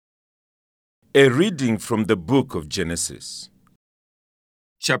A reading from the book of Genesis.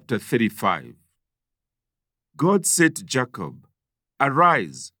 Chapter 35. God said to Jacob,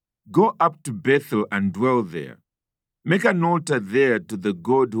 "Arise, go up to Bethel and dwell there. Make an altar there to the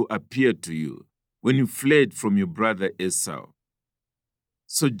God who appeared to you when you fled from your brother Esau."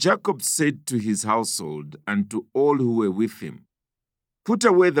 So Jacob said to his household and to all who were with him, "Put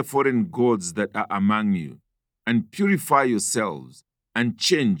away the foreign gods that are among you, and purify yourselves, and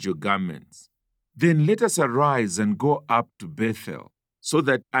change your garments. Then let us arise and go up to Bethel, so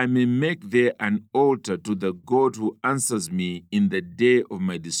that I may make there an altar to the God who answers me in the day of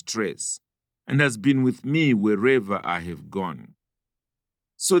my distress, and has been with me wherever I have gone."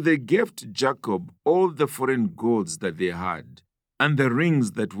 So they gave to Jacob all the foreign gods that they had, and the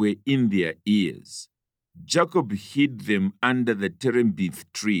rings that were in their ears. Jacob hid them under the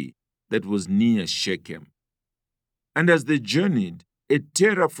terebinth tree that was near Shechem. And as they journeyed, a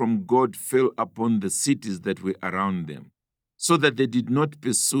terror from God fell upon the cities that were around them, so that they did not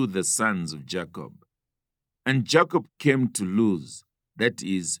pursue the sons of Jacob. And Jacob came to Luz, that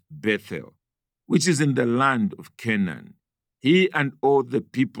is Bethel, which is in the land of Canaan, he and all the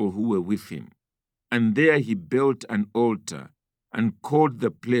people who were with him. And there he built an altar and called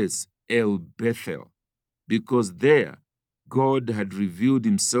the place El Bethel, because there God had revealed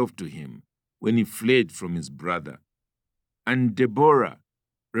himself to him when he fled from his brother. And Deborah,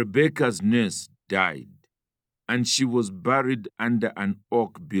 Rebekah's nurse, died, and she was buried under an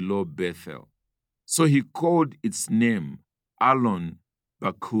oak below Bethel. So he called its name Allon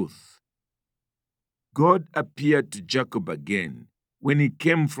Bakuth. God appeared to Jacob again when he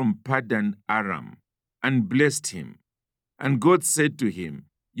came from Paddan Aram and blessed him. And God said to him,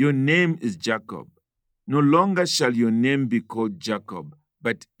 "Your name is Jacob. No longer shall your name be called Jacob,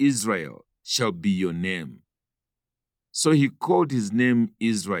 but Israel shall be your name." So he called his name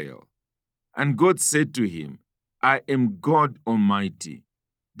Israel. And God said to him, "I am God Almighty.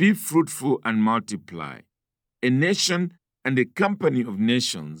 Be fruitful and multiply. A nation and a company of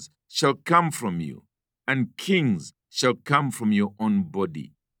nations shall come from you, and kings shall come from your own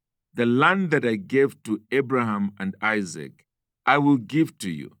body. The land that I gave to Abraham and Isaac, I will give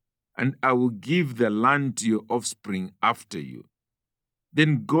to you, and I will give the land to your offspring after you."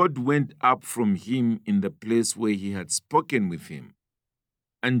 Then God went up from him in the place where he had spoken with him.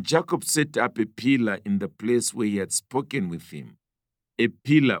 And Jacob set up a pillar in the place where he had spoken with him, a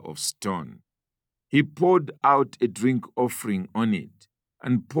pillar of stone. He poured out a drink offering on it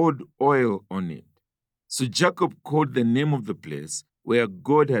and poured oil on it. So Jacob called the name of the place where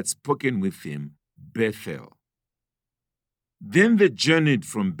God had spoken with him Bethel. Then they journeyed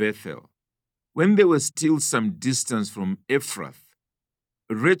from Bethel. When they were still some distance from Ephrath,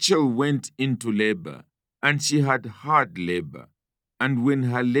 Rachel went into labor, and she had hard labor. And when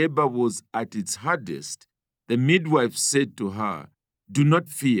her labor was at its hardest, the midwife said to her, "Do not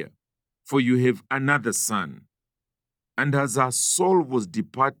fear, for you have another son." And as her soul was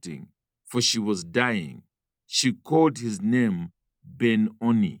departing, for she was dying, she called his name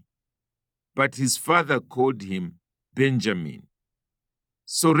Ben-Oni. But his father called him Benjamin.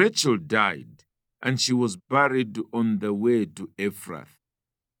 So Rachel died, and she was buried on the way to Ephrath,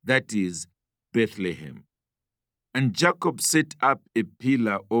 that is Bethlehem. And Jacob set up a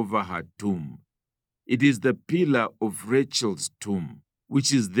pillar over her tomb. It is the pillar of Rachel's tomb,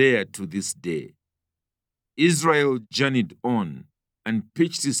 which is there to this day. Israel journeyed on and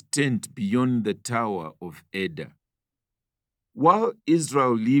pitched his tent beyond the tower of Eder. While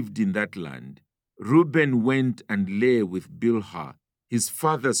Israel lived in that land, Reuben went and lay with Bilhah, his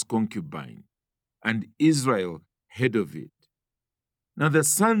father's concubine, and Israel heard of it. Now the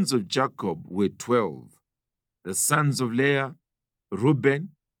sons of Jacob were 12. The sons of Leah,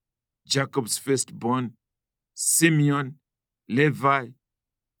 Reuben, Jacob's firstborn, Simeon, Levi,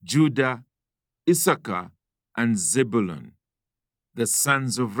 Judah, Issachar, and Zebulun. The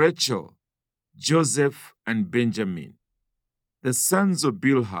sons of Rachel, Joseph and Benjamin. The sons of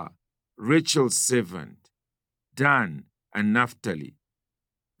Bilhah, Rachel's servant, Dan and Naphtali.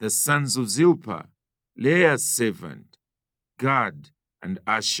 The sons of Zilpah, Leah's servant, Gad and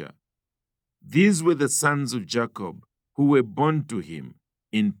Asher. These were the sons of Jacob who were born to him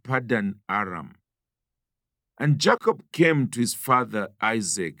in Paddan Aram. And Jacob came to his father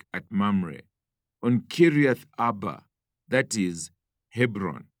Isaac at Mamre, on Kiriath Arba, that is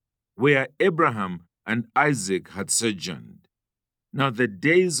Hebron, where Abraham and Isaac had sojourned. Now the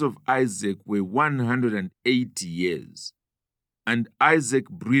days of Isaac were 180 years, and Isaac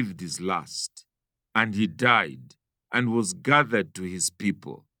breathed his last, and he died, and was gathered to his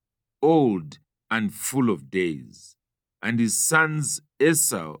people, old and full of days. And his sons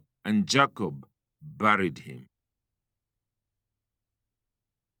Esau and Jacob buried him.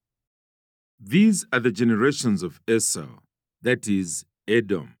 These are the generations of Esau, that is,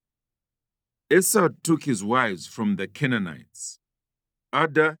 Edom. Esau took his wives from the Canaanites: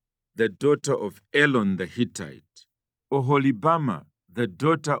 Ada, the daughter of Elon the Hittite; Oholibama, the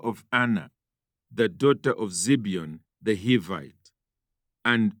daughter of Anna, the daughter of Zibeon the Hivite;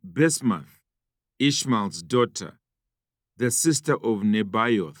 and Basemath, Ishmael's daughter, the sister of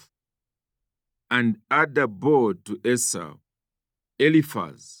Nebaioth. And Ada bore to Esau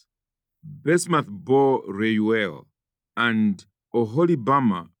Eliphaz. Basemath bore Reuel, and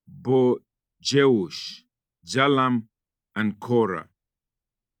Oholibama bore Jeush, Jalam, and Korah.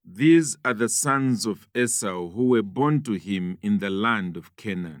 These are the sons of Esau who were born to him in the land of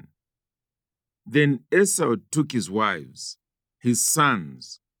Canaan. Then Esau took his wives, his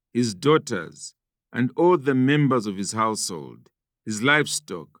sons, his daughters, and all the members of his household, his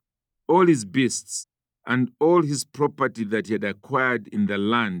livestock, all his beasts, and all his property that he had acquired in the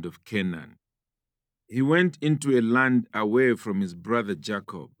land of Canaan. He went into a land away from his brother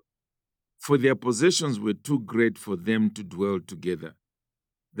Jacob, for their possessions were too great for them to dwell together.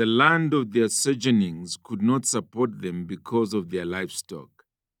 The land of their sojournings could not support them because of their livestock.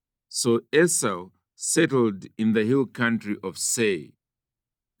 So Esau settled in the hill country of Seir.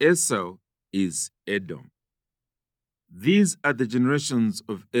 Esau is Edom. These are the generations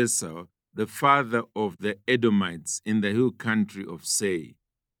of Esau, the father of the Edomites in the hill country of Seir.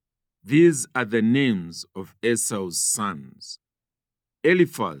 These are the names of Esau's sons: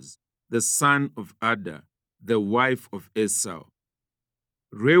 Eliphaz, the son of Ada, the wife of Esau;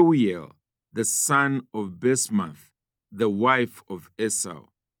 Reuel, the son of Basemath, the wife of Esau.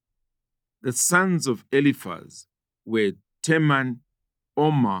 The sons of Eliphaz were Teman,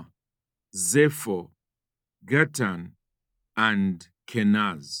 Omar, Zepho, Gatan, and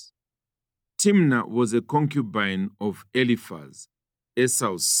Kenaz. Timnah was a concubine of Eliphaz,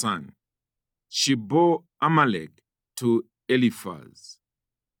 Esau's son. She bore Amalek to Eliphaz.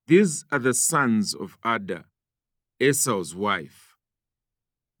 These are the sons of Ada, Esau's wife.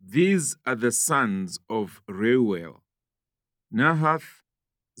 These are the sons of Reuel: Nahath,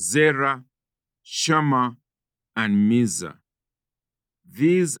 Zerah, Shammah, and Mizah.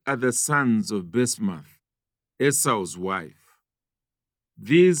 These are the sons of Basemath, Esau's wife.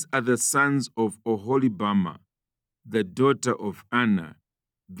 These are the sons of Oholibama, the daughter of Anna,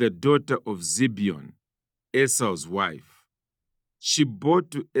 the daughter of Zibeon, Esau's wife. She bore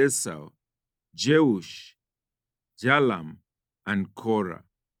to Esau Jeush, Jalam, and Korah.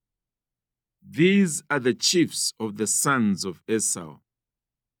 These are the chiefs of the sons of Esau: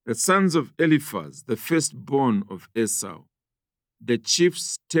 the sons of Eliphaz, the firstborn of Esau, the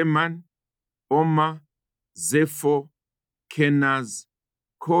chiefs Teman, Omar, Zepho, Kenaz,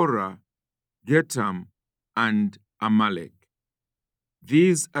 Korah, Gatam, and Amalek.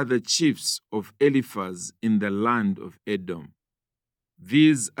 These are the chiefs of Eliphaz in the land of Edom.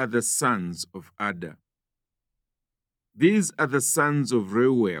 These are the sons of Ada. These are the sons of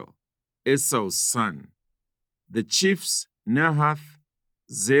Reuel, Esau's son, the chiefs Nahath,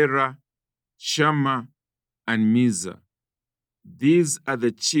 Zerah, Shammah, and Mizah. These are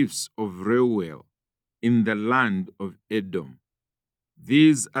the chiefs of Reuel in the land of Edom.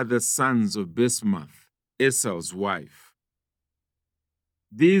 These are the sons of Basemath, Esau's wife.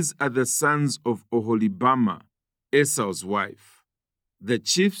 These are the sons of Oholibama, Esau's wife, the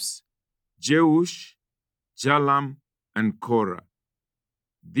chiefs Jeush, Jalam, and Korah.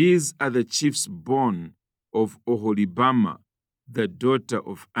 These are the chiefs born of Oholibama, the daughter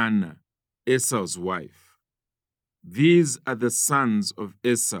of Anna, Esau's wife. These are the sons of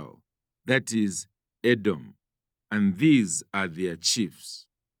Esau, that is, Edom, and these are their chiefs.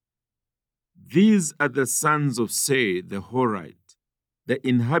 These are the sons of Seir the Horite, the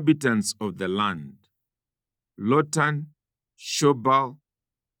inhabitants of the land: Lotan, Shobal,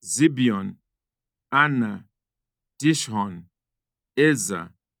 Zibeon, Anna, Dishon, Ezer,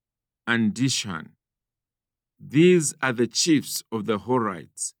 and Dishan. These are the chiefs of the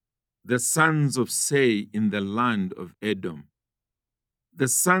Horites, the sons of Seir in the land of Edom. The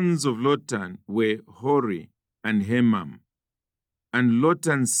sons of Lotan were Hori and Hemam, and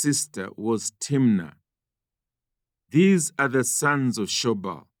Lotan's sister was Timnah. These are the sons of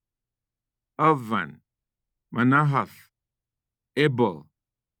Shobal: Alvan, Manahath, Ebal,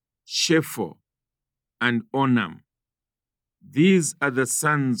 Shepho, and Onam. These are the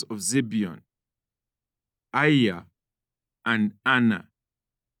sons of Zibeon: Aiah and Anna.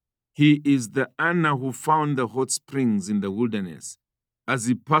 He is the Anna who found the hot springs in the wilderness, as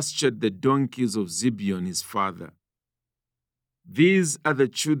he pastured the donkeys of Zibeon his father. These are the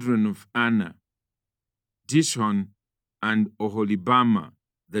children of Anna, Dishon and Oholibamah,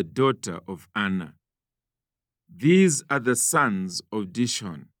 the daughter of Anna. These are the sons of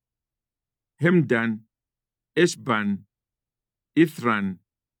Dishon, Hemdan, Eshban, Ithran,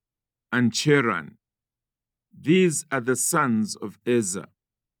 and Cheran. These are the sons of Ezer,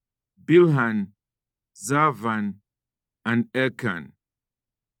 Bilhan, Zavan, and Elkan.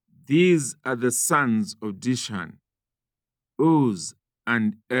 These are the sons of Dishan, Uz,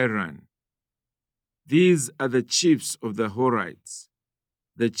 and Aran. These are the chiefs of the Horites,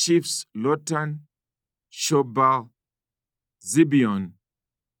 the chiefs Lotan, Shobal, Zibeon,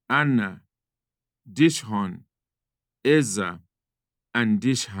 Anna, Dishon, Ezer, and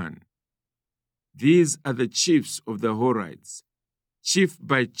Dishan. These are the chiefs of the Horites, chief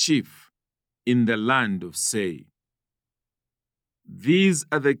by chief, in the land of Seir. These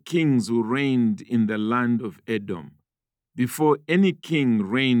are the kings who reigned in the land of Edom, before any king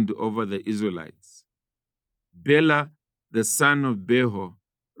reigned over the Israelites. Bela, the son of Beor,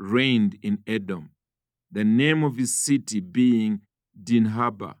 reigned in Edom, the name of his city being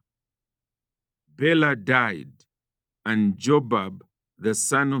Dinhaba. Bela died, and Jobab, the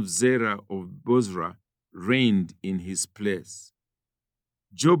son of Zerah of Bozrah, reigned in his place.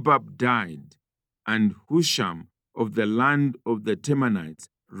 Jobab died, and Husham of the land of the Temanites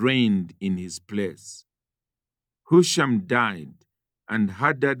reigned in his place. Husham died, and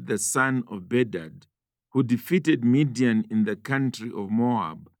Hadad the son of Bedad, who defeated Midian in the country of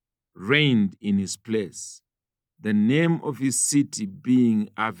Moab, reigned in his place, the name of his city being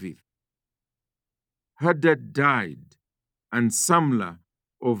Avith. Hadad died, and Samlah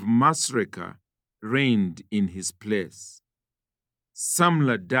of Masrekah reigned in his place.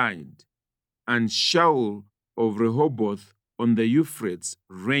 Samlah died, and Shaul of Rehoboth on the Euphrates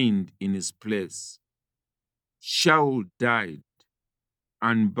reigned in his place. Shaul died,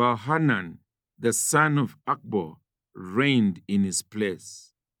 and Baal-Hanan, the son of Akbor, reigned in his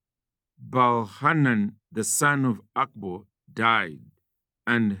place. Baal-Hanan, the son of Akbor, died,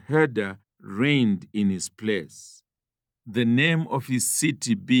 and Heda reigned in his place, the name of his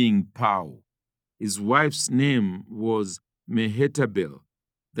city being Pau. His wife's name was Mehetabel,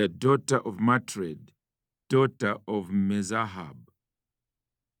 the daughter of Matred, daughter of Mezahab.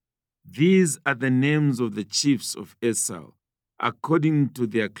 These are the names of the chiefs of Esau, according to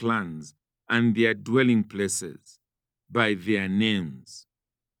their clans and their dwelling places, by their names.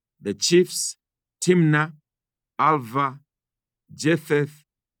 The chiefs Timnah, Alva, Jetheth,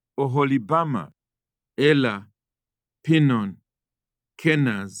 Oholibamah, Ela, Pinon,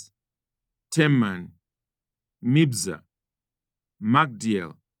 Kenaz, Teman, Mibzah,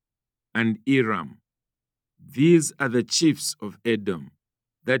 Magdiel, and Iram. These are the chiefs of Edom,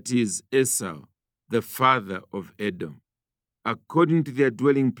 that is Esau, the father of Edom, according to their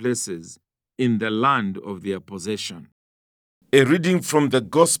dwelling places in the land of their possession. A reading from the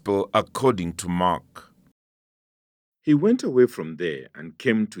Gospel according to Mark. He went away from there and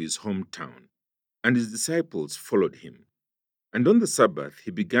came to his hometown, and his disciples followed him. And on the Sabbath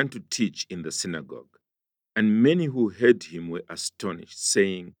he began to teach in the synagogue, and many who heard him were astonished,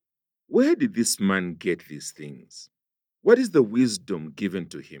 saying, "Where did this man get these things? What is the wisdom given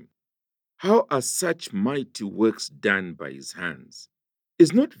to him? How are such mighty works done by his hands?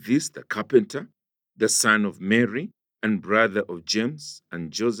 Is not this the carpenter, the son of Mary, and brother of James,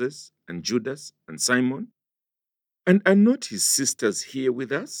 and Joseph, and Judas, and Simon? And are not his sisters here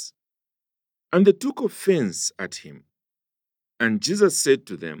with us?" And they took offense at him. And Jesus said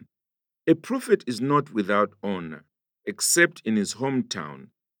to them, "A prophet is not without honor, except in his hometown,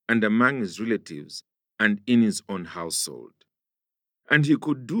 and among his relatives, and in his own household." And he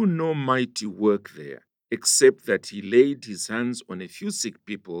could do no mighty work there, except that he laid his hands on a few sick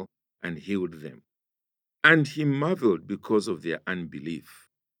people and healed them. And he marveled because of their unbelief.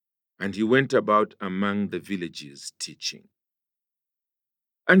 And he went about among the villages teaching.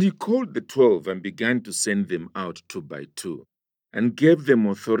 And he called the 12 and began to send them out 2 by 2, and gave them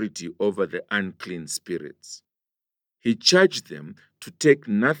authority over the unclean spirits. He charged them to take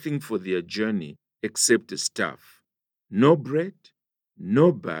nothing for their journey except a staff, no bread,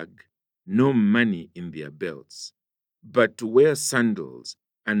 no bag, no money in their belts, but to wear sandals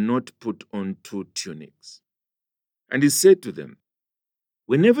and not put on 2 tunics. And he said to them,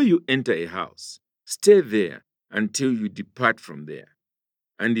 "Whenever you enter a house, stay there until you depart from there.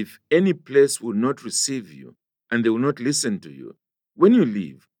 And if any place will not receive you, and they will not listen to you, when you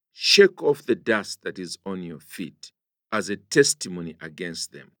leave, shake off the dust that is on your feet as a testimony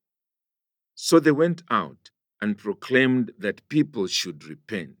against them." So they went out and proclaimed that people should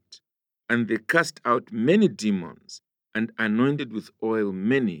repent. And they cast out many demons and anointed with oil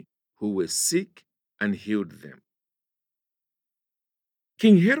many who were sick and healed them.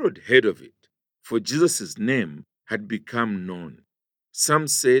 King Herod heard of it, for Jesus' name had become known. Some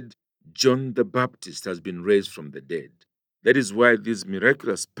said, John the Baptist has been raised from the dead. That is why these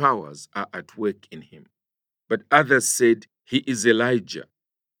miraculous powers are at work in him. But others said, he is Elijah.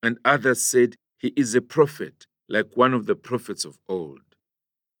 And others said, he is a prophet, like one of the prophets of old.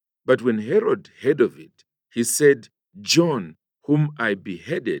 But when Herod heard of it, he said, John, whom I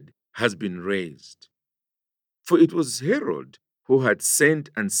beheaded, has been raised. For it was Herod who had sent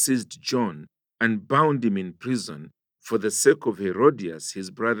and seized John and bound him in prison for the sake of Herodias, his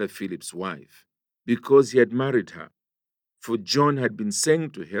brother Philip's wife, because he had married her. For John had been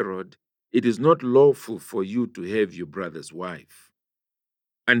saying to Herod, it is not lawful for you to have your brother's wife.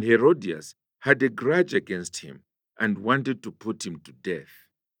 And Herodias had a grudge against him and wanted to put him to death.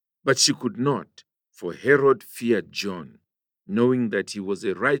 But she could not, for Herod feared John, knowing that he was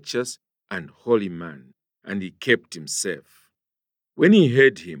a righteous and holy man, and he kept him safe. When he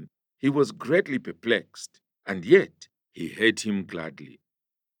heard him, he was greatly perplexed, and yet he heard him gladly.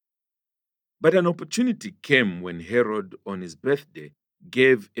 But an opportunity came when Herod, on his birthday,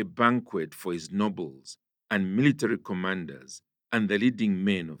 gave a banquet for his nobles and military commanders and the leading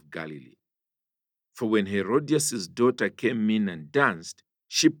men of Galilee. For when Herodias' daughter came in and danced,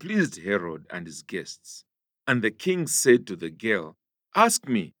 she pleased Herod and his guests. And the king said to the girl, ask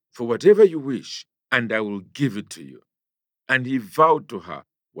me for whatever you wish, and I will give it to you. And he vowed to her,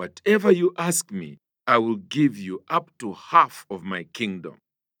 whatever you ask me, I will give you up to half of my kingdom.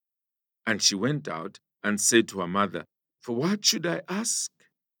 And she went out and said to her mother, for what should I ask?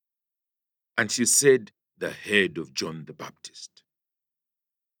 And she said, the head of John the Baptist.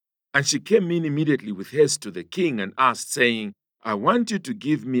 And she came in immediately with haste to the king and asked, saying, I want you to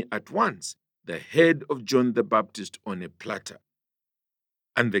give me at once the head of John the Baptist on a platter.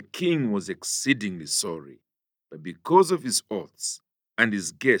 And the king was exceedingly sorry, but because of his oaths and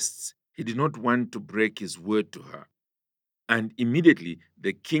his guests, he did not want to break his word to her. And immediately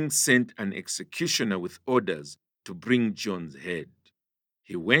the king sent an executioner with orders to bring John's head.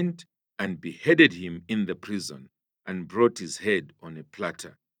 He went and beheaded him in the prison and brought his head on a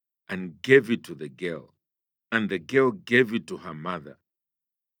platter and gave it to the girl, and the girl gave it to her mother.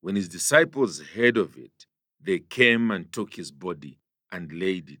 When his disciples heard of it, they came and took his body and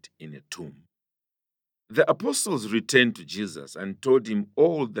laid it in a tomb. The apostles returned to Jesus and told him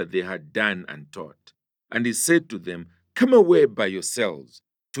all that they had done and taught. And he said to them, come away by yourselves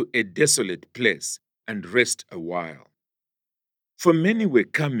to a desolate place and rest a while. For many were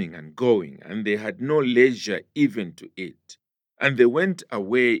coming and going, and they had no leisure even to eat. And they went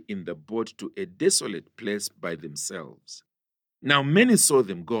away in the boat to a desolate place by themselves. Now many saw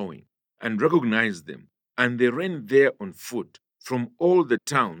them going and recognized them, and they ran there on foot from all the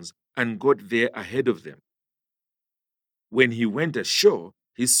towns and got there ahead of them. When he went ashore,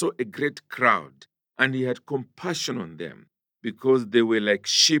 he saw a great crowd, and he had compassion on them, because they were like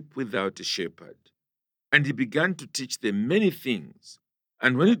sheep without a shepherd. And he began to teach them many things.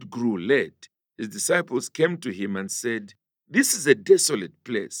 And when it grew late, his disciples came to him and said, this is a desolate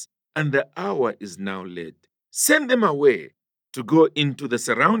place, and the hour is now late. Send them away to go into the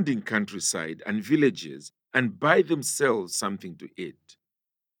surrounding countryside and villages and buy themselves something to eat.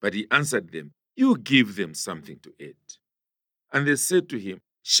 But he answered them, you give them something to eat. And they said to him,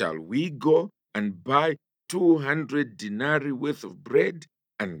 shall we go and buy 200 denarii worth of bread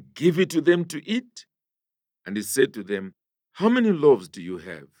and give it to them to eat? And he said to them, how many loaves do you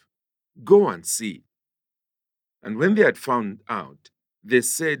have? Go and see. And when they had found out, they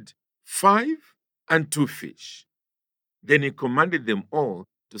said, 5 and 2 fish. Then he commanded them all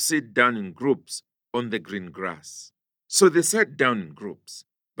to sit down in groups on the green grass. So they sat down in groups,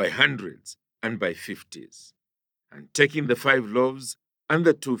 by hundreds and by 50s. And taking the 5 loaves and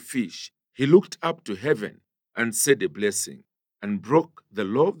the 2 fish, he looked up to heaven and said a blessing, and broke the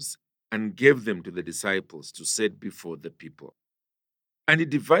loaves and gave them to the disciples to set before the people. And he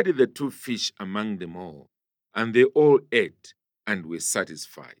divided the 2 fish among them all, and they all ate and were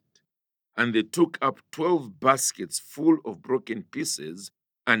satisfied. And they took up 12 baskets full of broken pieces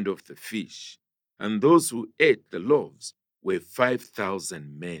and of the fish. And those who ate the loaves were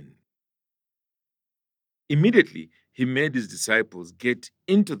 5,000 men. Immediately he made his disciples get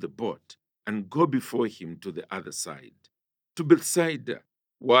into the boat and go before him to the other side, to Bethsaida,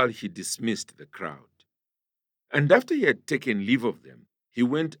 while he dismissed the crowd. And after he had taken leave of them, he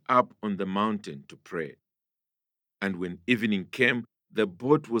went up on the mountain to pray. And when evening came, the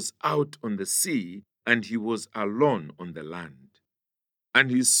boat was out on the sea, and he was alone on the land. And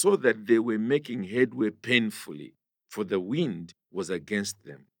he saw that they were making headway painfully, for the wind was against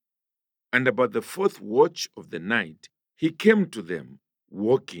them. And about the fourth watch of the night, he came to them,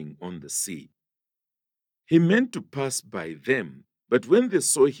 walking on the sea. He meant to pass by them, but when they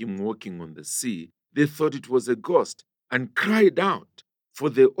saw him walking on the sea, they thought it was a ghost and cried out, for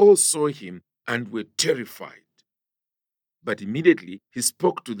they all saw him and were terrified. But immediately he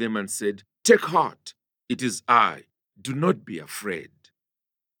spoke to them and said, "Take heart, it is I, do not be afraid."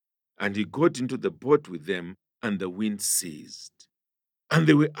 And he got into the boat with them, and the wind ceased. And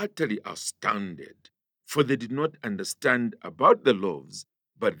they were utterly astounded, for they did not understand about the loaves,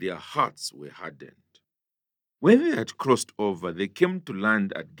 but their hearts were hardened. When they had crossed over, they came to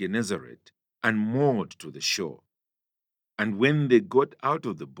land at Gennesaret and moored to the shore. And when they got out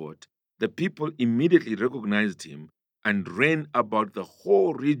of the boat, the people immediately recognized him and ran about the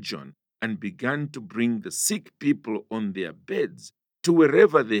whole region and began to bring the sick people on their beds to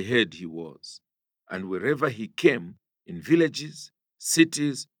wherever they heard he was. And wherever he came, in villages,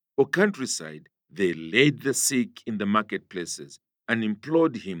 cities, or countryside, they laid the sick in the marketplaces and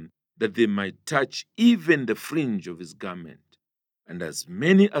implored him that they might touch even the fringe of his garment. And as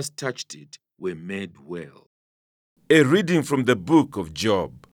many as touched it were made well. A reading from the book of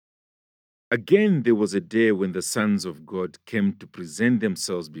Job. Again, there was a day when the sons of God came to present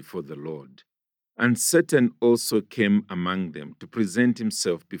themselves before the Lord. And Satan also came among them to present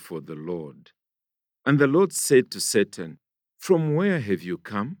himself before the Lord. And the Lord said to Satan, "From where have you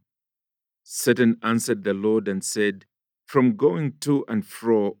come?" Satan answered the Lord and said, "From going to and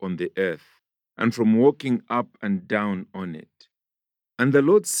fro on the earth, and from walking up and down on it." And the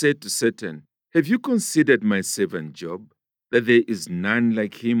Lord said to Satan, "Have you considered my servant Job, that there is none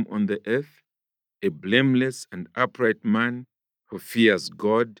like him on the earth, a blameless and upright man who fears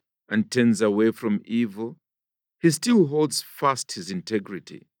God and turns away from evil? He still holds fast his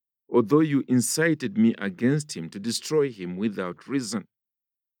integrity, although you incited me against him to destroy him without reason."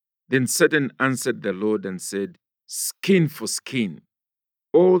 Then Satan answered the Lord and said, "Skin for skin.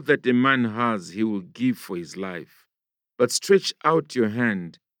 All that a man has he will give for his life. But stretch out your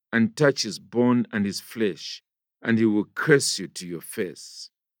hand and touch his bone and his flesh, and he will curse you to your face."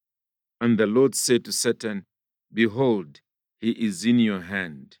 And the Lord said to Satan, "Behold, he is in your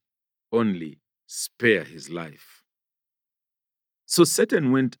hand. Only spare his life." So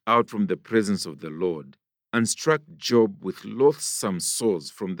Satan went out from the presence of the Lord and struck Job with loathsome sores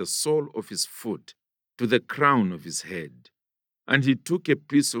from the sole of his foot to the crown of his head. And he took a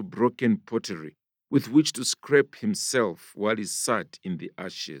piece of broken pottery with which to scrape himself while he sat in the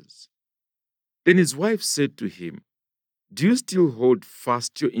ashes. Then his wife said to him, "Do you still hold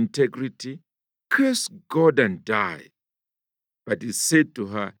fast your integrity? Curse God and die." But he said to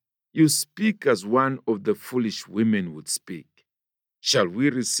her, "You speak as one of the foolish women would speak. Shall we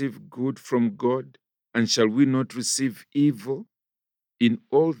receive good from God, and shall we not receive evil?" In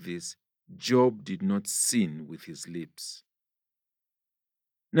all this, Job did not sin with his lips.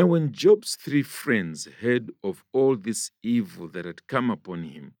 Now when Job's 3 friends heard of all this evil that had come upon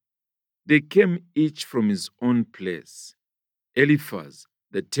him, they came each from his own place: Eliphaz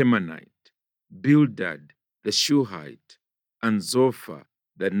the Temanite, Bildad the Shuhite, and Zophar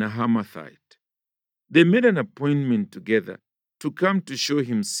the Nahamathite. They made an appointment together to come to show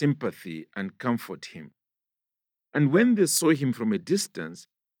him sympathy and comfort him. And when they saw him from a distance,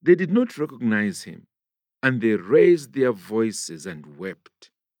 they did not recognize him, and they raised their voices and wept.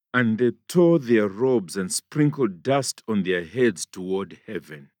 And they tore their robes and sprinkled dust on their heads toward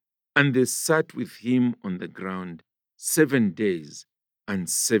heaven. And they sat with him on the ground 7 days and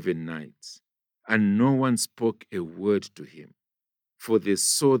 7 nights. And no one spoke a word to him, for they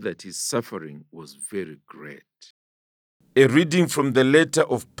saw that his suffering was very great. A reading from the letter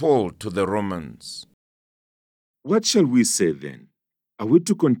of Paul to the Romans. What shall we say then? Are we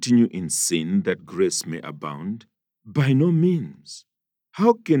to continue in sin that grace may abound? By no means.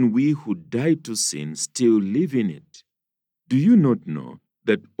 How can we who died to sin still live in it? Do you not know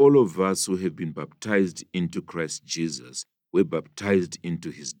that all of us who have been baptized into Christ Jesus were baptized into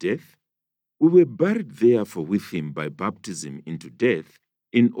his death? We were buried therefore with him by baptism into death,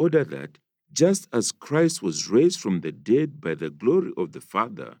 in order that, just as Christ was raised from the dead by the glory of the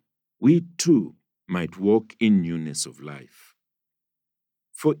Father, we too might walk in newness of life.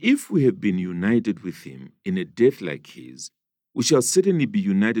 For if we have been united with him in a death like his, we shall certainly be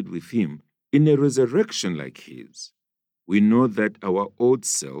united with him in a resurrection like his. We know that our old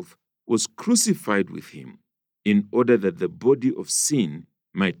self was crucified with him, in order that the body of sin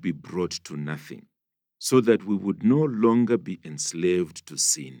might be brought to nothing, so that we would no longer be enslaved to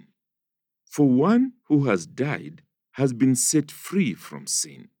sin. For one who has died has been set free from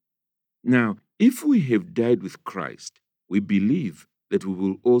sin. Now, If we have died with Christ, we believe that we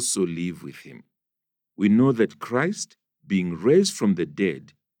will also live with him. We know that Christ, being raised from the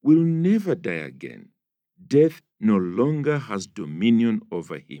dead, will never die again. Death no longer has dominion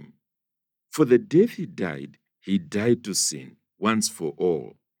over him. For the death he died to sin once for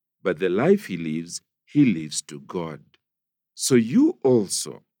all, but the life he lives to God. So you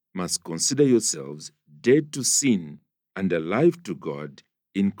also must consider yourselves dead to sin and alive to God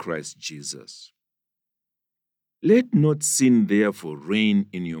in Christ Jesus. Let not sin therefore reign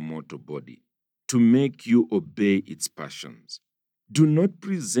in your mortal body, to make you obey its passions. Do not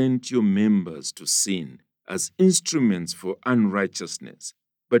present your members to sin as instruments for unrighteousness,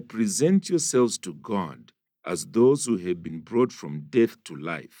 but present yourselves to God as those who have been brought from death to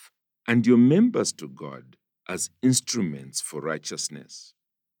life, and your members to God as instruments for righteousness.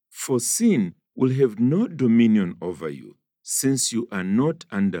 For sin will have no dominion over you, since you are not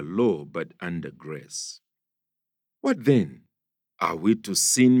under law but under grace. What then? Are we to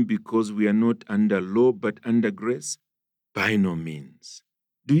sin because we are not under law but under grace? By no means.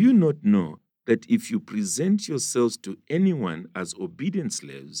 Do you not know that if you present yourselves to anyone as obedient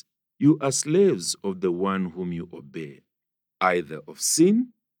slaves, you are slaves of the one whom you obey, either of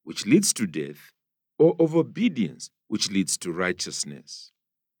sin, which leads to death, or of obedience, which leads to righteousness?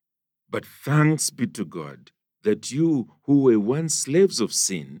 But thanks be to God that you who were once slaves of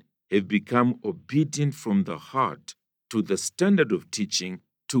sin have become obedient from the heart to the standard of teaching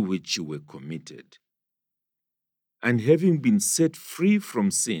to which you were committed. And having been set free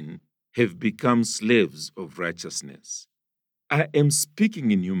from sin, have become slaves of righteousness. I am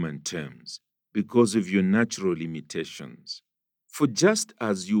speaking in human terms because of your natural limitations. For just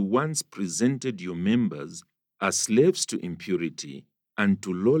as you once presented your members as slaves to impurity and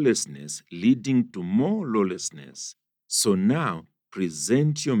to lawlessness, leading to more lawlessness, so now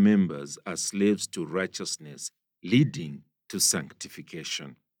present your members as slaves to righteousness, leading to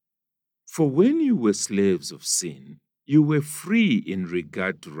sanctification. For when you were slaves of sin, you were free in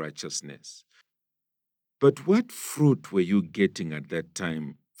regard to righteousness. But what fruit were you getting at that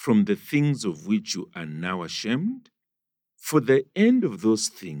time from the things of which you are now ashamed? For the end of those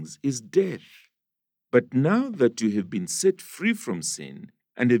things is death. But now that you have been set free from sin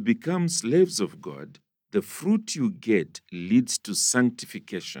and have become slaves of God, the fruit you get leads to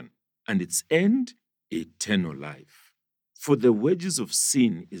sanctification, and its end, eternal life. For the wages of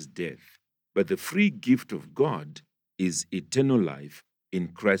sin is death, but the free gift of God is eternal life in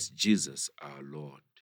Christ Jesus our Lord.